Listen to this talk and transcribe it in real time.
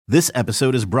This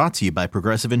episode is brought to you by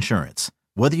Progressive Insurance.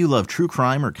 Whether you love true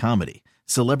crime or comedy,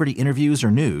 celebrity interviews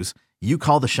or news, you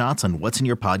call the shots on what's in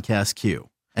your podcast queue.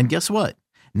 And guess what?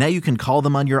 Now you can call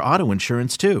them on your auto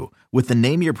insurance too with the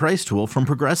Name Your Price tool from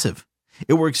Progressive.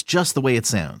 It works just the way it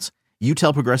sounds. You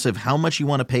tell Progressive how much you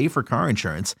want to pay for car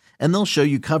insurance, and they'll show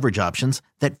you coverage options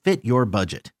that fit your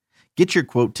budget. Get your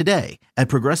quote today at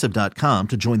Progressive.com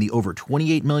to join the over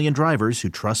 28 million drivers who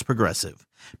trust Progressive.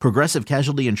 Progressive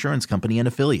Casualty Insurance Company and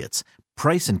Affiliates.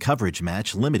 Price and coverage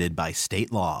match limited by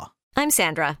state law. I'm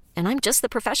Sandra, and I'm just the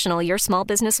professional your small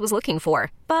business was looking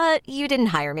for. But you didn't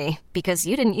hire me because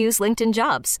you didn't use LinkedIn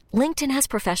Jobs. LinkedIn has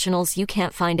professionals you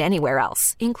can't find anywhere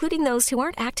else, including those who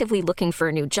aren't actively looking for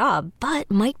a new job, but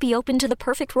might be open to the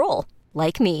perfect role,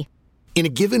 like me. In a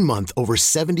given month, over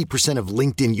 70% of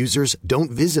LinkedIn users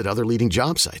don't visit other leading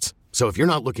job sites. So if you're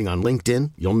not looking on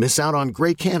LinkedIn, you'll miss out on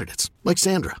great candidates like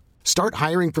Sandra. Start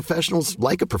hiring professionals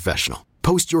like a professional.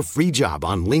 Post your free job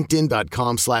on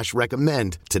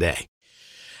linkedin.com/recommend today.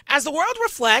 As the world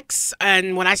reflects,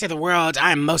 and when I say the world,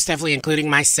 I'm most definitely including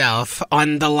myself,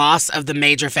 on the loss of the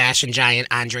major fashion giant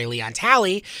Andre Leon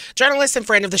Talley, journalist and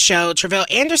friend of the show,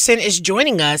 Tre'vell Anderson, is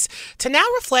joining us to now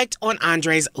reflect on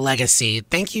Andre's legacy.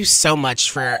 Thank you so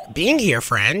much for being here,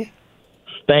 friend.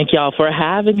 Thank y'all for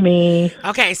having me.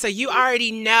 Okay, so you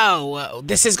already know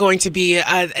this is going to be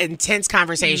an intense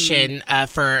conversation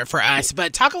for us,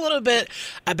 but talk a little bit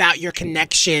about your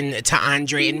connection to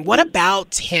Andre and what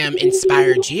about him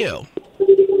inspired you?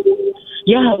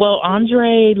 Yeah, well,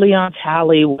 Andre Leon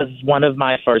Talley was one of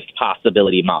my first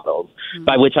possibility models,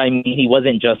 by which I mean he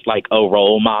wasn't just like a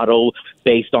role model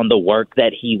based on the work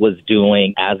that he was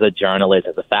doing as a journalist,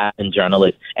 as a fashion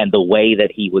journalist, and the way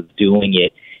that he was doing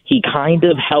it. He kind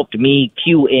of helped me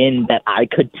cue in that I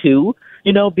could too,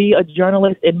 be a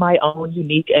journalist in my own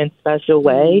unique and special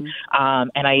way.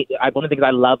 And I one of the things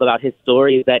I love about his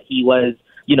story is that he was,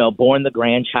 born the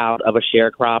grandchild of a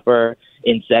sharecropper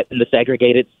in the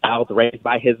segregated South, raised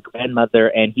by his grandmother,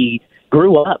 and he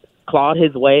grew up, clawed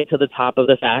his way to the top of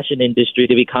the fashion industry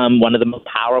to become one of the most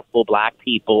powerful Black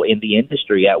people in the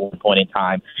industry at one point in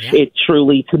time. Yeah. It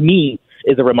truly, to me,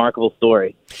 is a remarkable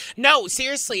story. No,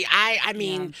 seriously. I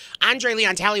mean, Andre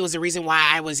Leon Talley was the reason why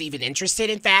I was even interested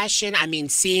in fashion. I mean,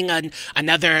 seeing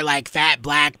another like fat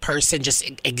Black person just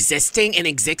existing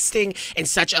in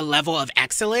such a level of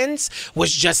excellence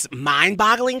was just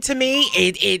mind-boggling to me.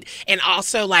 It and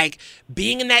also like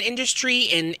being in that industry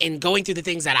and going through the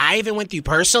things that I even went through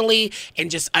personally and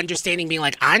just understanding being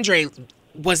like Andre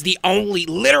was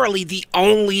literally the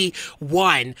only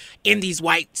one in these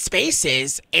white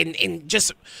spaces and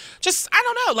just I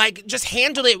don't know, like just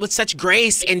handled it with such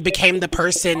grace and became the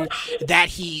person that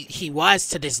he was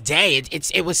to this day.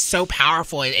 It was so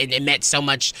powerful and it meant so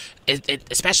much,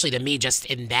 especially to me, just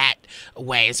in that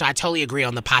way. And so I totally agree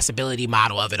on the possibility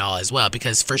model of it all as well,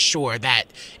 because for sure that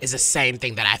is the same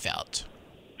thing that I felt.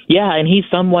 Yeah, and he's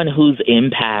someone whose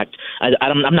impact,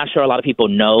 I'm not sure a lot of people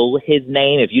know his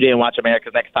name. If you didn't watch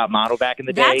America's Next Top Model back in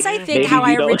the day. That's, I think, how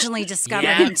I originally discovered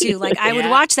him, too. Like, I would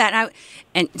watch that,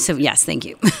 and so, yes, thank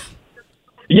you.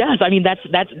 Yes, I mean,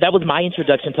 that was my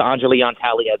introduction to Andre Leon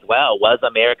Talley as well, was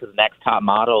America's Next Top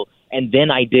Model. And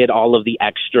then I did all of the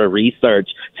extra research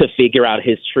to figure out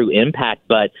his true impact.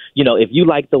 But, if you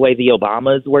like the way the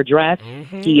Obamas were dressed,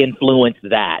 he influenced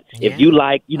that. Yeah. If you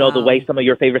like, the way some of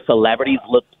your favorite celebrities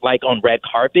look like on red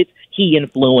carpets, he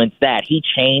influenced that. He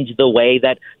changed the way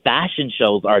that fashion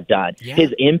shows are done. Yeah.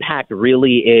 His impact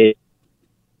really is,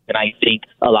 and I think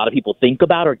a lot of people think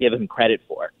about or give him credit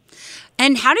for.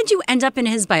 And how did you end up in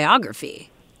his biography?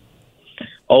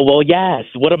 Oh, well, yes.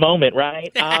 What a moment, right?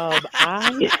 I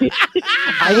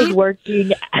was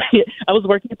working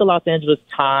at the Los Angeles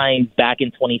Times back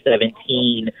in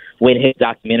 2017 when his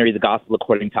documentary, The Gospel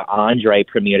According to Andre,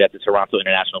 premiered at the Toronto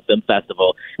International Film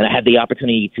Festival. And I had the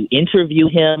opportunity to interview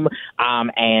him.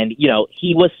 And,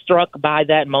 he was struck by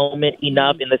that moment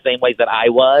enough in the same ways that I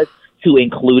was to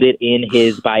include it in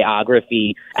his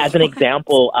biography as an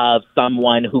example of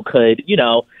someone who could,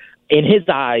 in his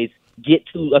eyes, get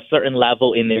to a certain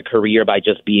level in their career by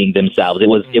just being themselves. It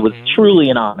was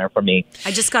truly an honor for me.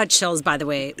 I just got chills, by the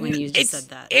way, when you just said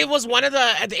that. It was one of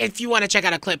the, if you want to check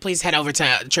out a clip, please head over to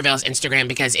Tre'vell's Instagram,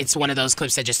 because it's one of those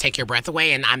clips that just take your breath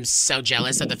away. And I'm so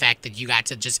jealous of the fact that you got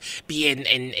to just be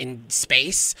in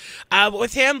space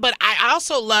with him. But I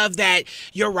also love that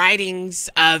your writings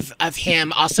of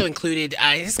him also included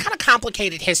his kind of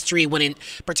complicated history when it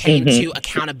pertained to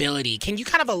accountability. Can you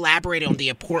kind of elaborate on the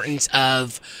importance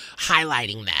of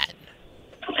highlighting that?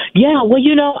 Yeah, well,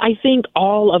 I think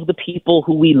all of the people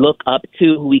who we look up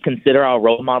to, who we consider our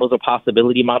role models or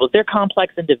possibility models, they're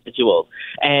complex individuals.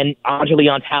 And Andre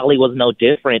Leon Talley was no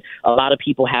different. A lot of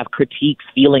people have critiques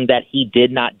feeling that he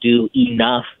did not do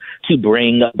enough to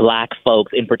bring Black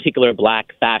folks, in particular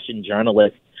Black fashion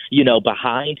journalists,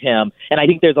 behind him. And I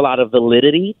think there's a lot of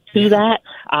validity to that.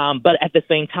 But at the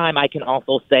same time, I can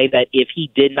also say that if he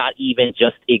did not even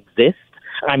just exist,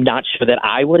 I'm not sure that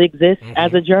I would exist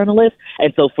as a journalist.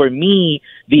 And so for me,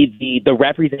 the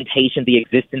representation, the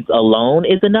existence alone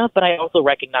is enough. But I also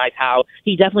recognize how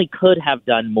he definitely could have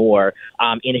done more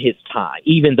in his time,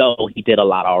 even though he did a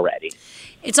lot already.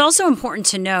 It's also important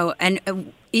to know,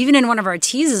 and even in one of our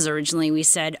teases originally, we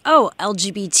said,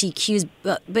 LGBTQs,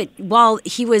 but while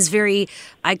he was very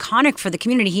iconic for the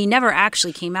community, he never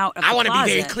actually came out of the closet. I want to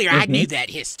be very clear. I knew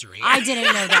that history. I didn't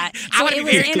know that. So I want to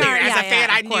be very clear. As a fan,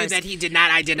 I course. knew that he did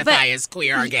not identify as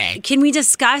queer or gay. Can we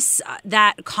discuss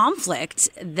that conflict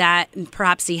that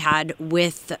perhaps he had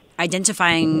with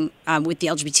identifying with the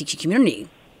LGBTQ community?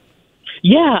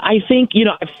 Yeah, I think,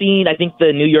 I think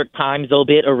the New York Times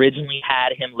obit originally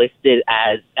had him listed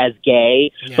as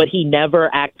gay, but he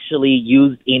never actually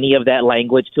used any of that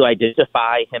language to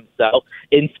identify himself,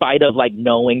 in spite of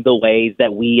knowing the ways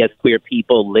that we as queer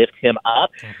people lift him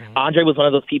up. Andre was one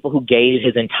of those people who gave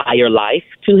his entire life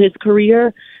to his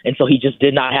career, and so he just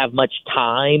did not have much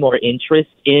time or interest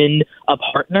in a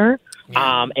partner.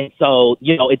 And so,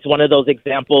 it's one of those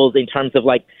examples in terms of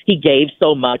he gave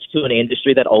so much to an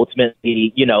industry that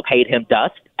ultimately, paid him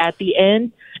dust at the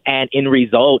end. And in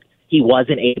result, he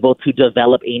wasn't able to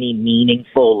develop any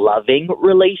meaningful, loving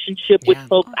relationship with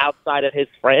folks outside of his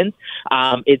friends.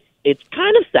 It's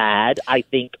kind of sad. I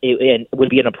think it would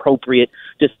be an appropriate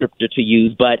descriptor to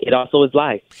use, but it also is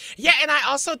life. Yeah, and I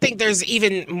also think there's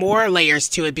even more layers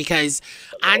to it because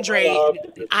Andre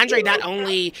not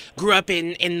only grew up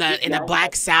in the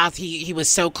Black South, he was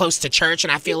so close to church,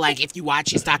 and I feel like if you watch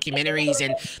his documentaries,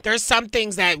 and there's some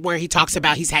things where he talks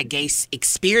about he's had gay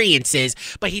experiences,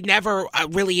 but he never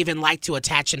really even liked to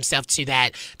attach himself to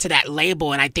that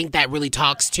label, and I think that really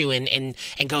talks to and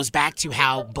goes back to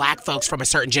how Black folks from a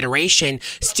certain generation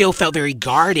still felt very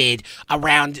guarded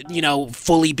around,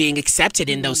 fully being accepted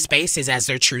in those spaces as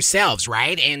their true selves,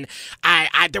 right? And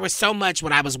I there was so much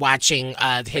when I was watching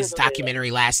his documentary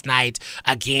last night,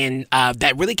 again,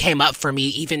 that really came up for me,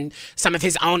 even some of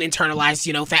his own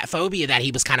internalized, fat phobia that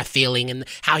he was kind of feeling and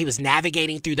how he was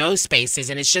navigating through those spaces.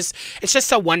 And it's just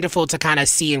so wonderful to kind of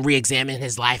see and re-examine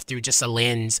his life through just a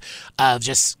lens of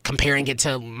just comparing it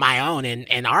to my own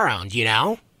and our own, Yeah,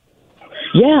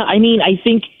 I mean, I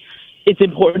think it's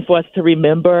important for us to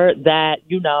remember that,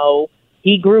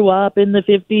 he grew up in the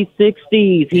 50s,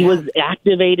 60s. He was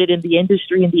activated in the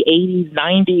industry in the 80s,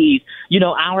 90s.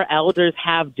 Our elders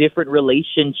have different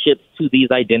relationships to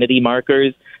these identity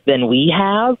markers than we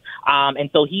have. And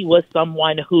so he was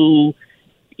someone who,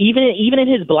 even in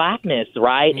his Blackness,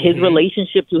 right, his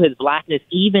relationship to his Blackness,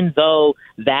 even though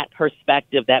that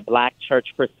perspective, that Black church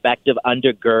perspective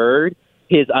undergirded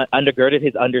his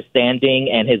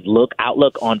understanding and his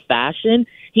outlook on fashion,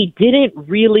 he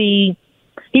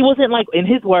wasn't in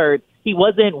his words, he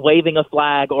wasn't waving a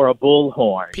flag or a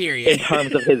bullhorn in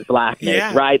terms of his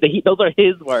Blackness, right? Those are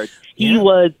his words. He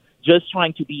was just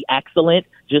trying to be excellent,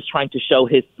 just trying to show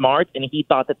his smarts, and he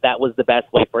thought that was the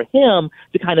best way for him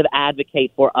to kind of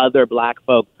advocate for other Black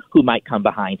folks who might come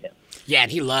behind him. Yeah,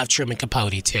 and he loved Truman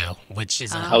Capote too, which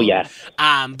is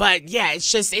but yeah,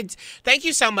 thank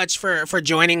you so much for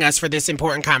joining us for this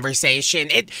important conversation.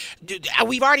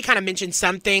 We've already kind of mentioned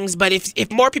some things, but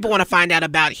if more people want to find out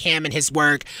about him and his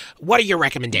work, what are your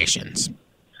recommendations?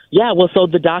 Yeah, well, so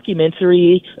the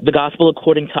documentary, The Gospel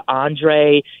According to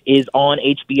Andre, is on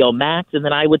HBO Max, and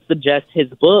then I would suggest his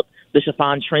book, The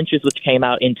Chiffon Trenches, which came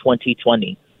out in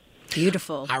 2020.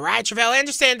 Beautiful. All right, Tre'vell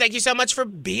Anderson, thank you so much for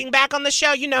being back on the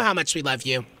show. You know how much we love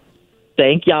you.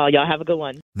 Thank y'all. Y'all have a good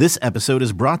one. This episode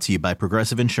is brought to you by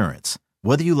Progressive Insurance.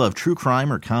 Whether you love true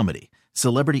crime or comedy,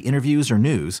 celebrity interviews or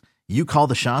news, you call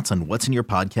the shots on what's in your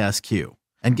podcast queue.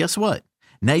 And guess what?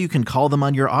 Now you can call them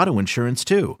on your auto insurance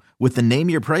too with the Name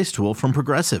Your Price tool from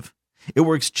Progressive. It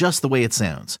works just the way it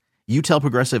sounds. You tell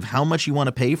Progressive how much you want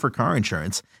to pay for car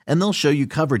insurance, and they'll show you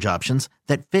coverage options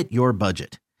that fit your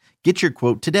budget. Get your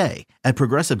quote today at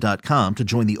Progressive.com to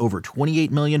join the over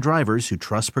 28 million drivers who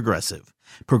trust Progressive.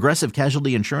 Progressive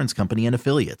Casualty Insurance Company and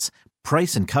Affiliates.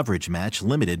 Price and coverage match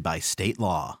limited by state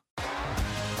law.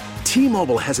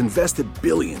 T-Mobile has invested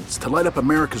billions to light up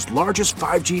America's largest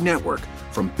 5G network,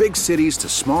 from big cities to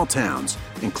small towns,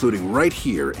 including right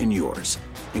here in yours.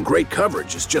 And great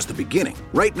coverage is just the beginning.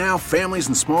 Right now, families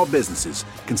and small businesses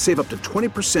can save up to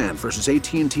 20% versus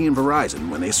AT&T and Verizon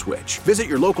when they switch. Visit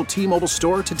your local T-Mobile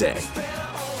store today.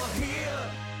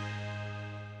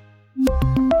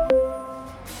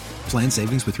 Plan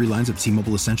savings with 3 lines of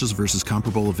T-Mobile Essentials versus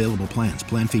comparable available plans.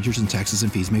 Plan features and taxes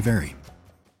and fees may vary.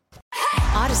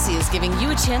 Odyssey is giving you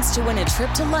a chance to win a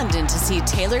trip to London to see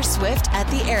Taylor Swift at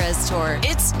the Eras Tour.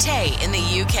 It's Tay in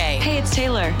the UK. Hey, it's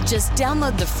Taylor. Just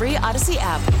download the free Odyssey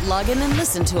app, log in and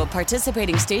listen to a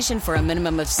participating station for a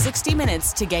minimum of 60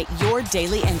 minutes to get your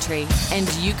daily entry.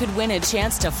 And you could win a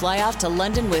chance to fly off to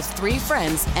London with 3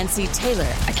 friends and see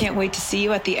Taylor. I can't wait to see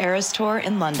you at the Eras Tour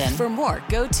in London. For more,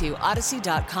 go to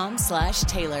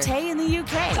odyssey.com/Taylor. Tay in the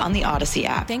UK. It's on the Odyssey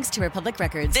app. Thanks to Republic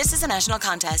Records. This is a national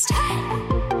contest.